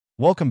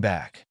Welcome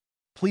back.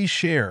 Please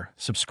share,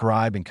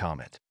 subscribe, and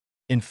comment.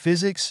 In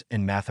physics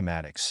and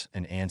mathematics,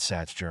 an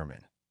Ansatz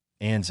German.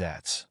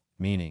 Ansatz,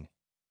 meaning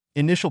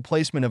initial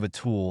placement of a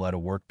tool at a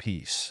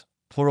workpiece.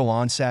 Plural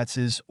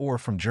Ansatzes, or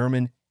from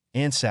German,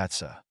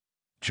 Ansatze,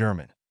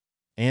 German.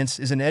 Ans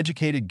is an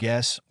educated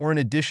guess or an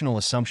additional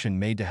assumption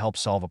made to help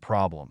solve a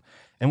problem,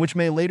 and which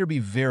may later be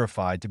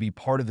verified to be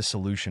part of the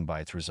solution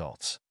by its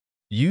results.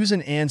 Use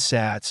an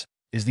ansatz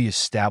is the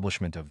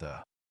establishment of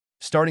the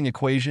starting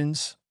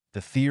equations, the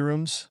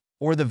theorems,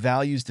 or the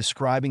values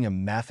describing a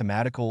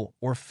mathematical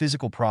or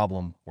physical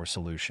problem or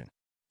solution.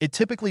 It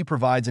typically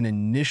provides an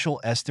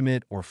initial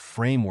estimate or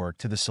framework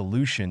to the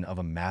solution of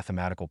a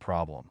mathematical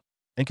problem,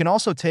 and can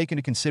also take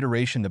into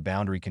consideration the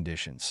boundary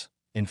conditions.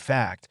 In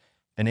fact,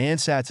 an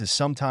ansatz is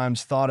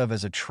sometimes thought of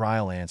as a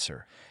trial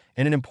answer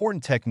and an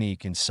important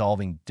technique in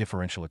solving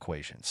differential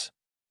equations.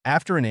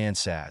 After an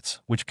ansatz,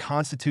 which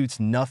constitutes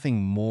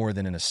nothing more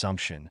than an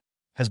assumption,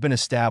 has been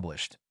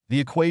established, the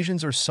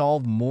equations are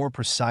solved more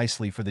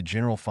precisely for the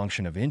general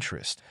function of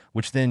interest,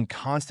 which then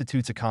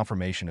constitutes a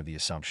confirmation of the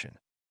assumption.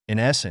 In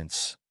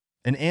essence,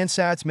 an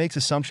ansatz makes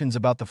assumptions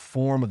about the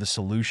form of the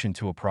solution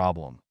to a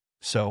problem,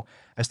 so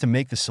as to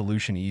make the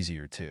solution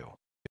easier to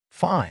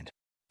find.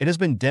 It has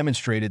been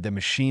demonstrated that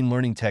machine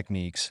learning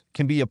techniques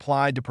can be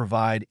applied to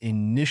provide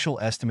initial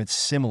estimates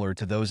similar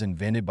to those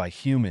invented by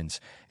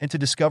humans and to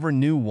discover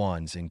new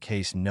ones in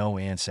case no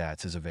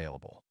ansatz is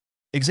available.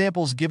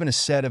 Examples: given a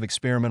set of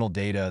experimental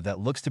data that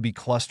looks to be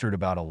clustered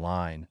about a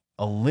line,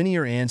 a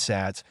linear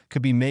ansatz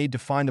could be made to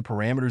find the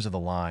parameters of the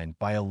line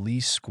by a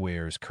least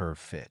squares curve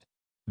fit.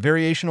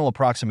 Variational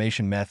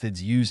approximation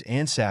methods use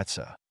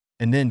ansatze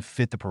and then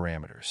fit the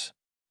parameters.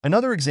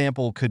 Another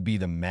example could be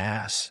the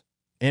mass,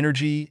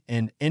 energy,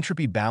 and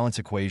entropy balance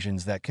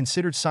equations that,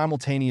 considered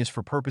simultaneous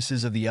for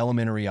purposes of the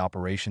elementary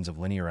operations of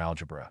linear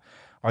algebra,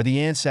 are the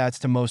ansatz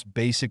to most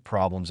basic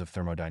problems of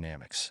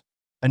thermodynamics.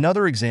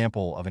 Another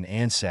example of an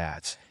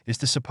ansatz is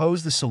to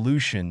suppose the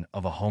solution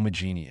of a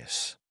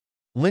homogeneous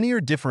linear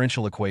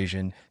differential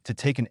equation to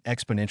take an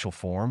exponential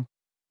form,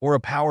 or a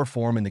power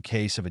form in the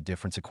case of a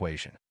difference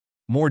equation.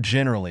 More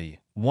generally,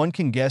 one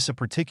can guess a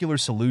particular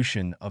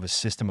solution of a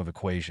system of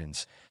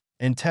equations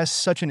and test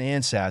such an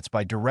ansatz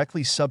by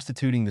directly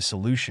substituting the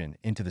solution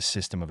into the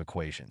system of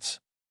equations.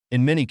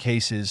 In many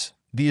cases,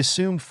 the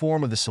assumed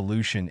form of the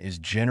solution is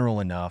general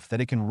enough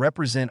that it can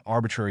represent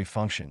arbitrary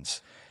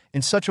functions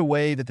in such a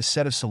way that the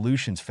set of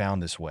solutions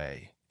found this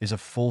way is a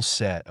full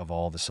set of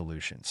all the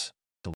solutions.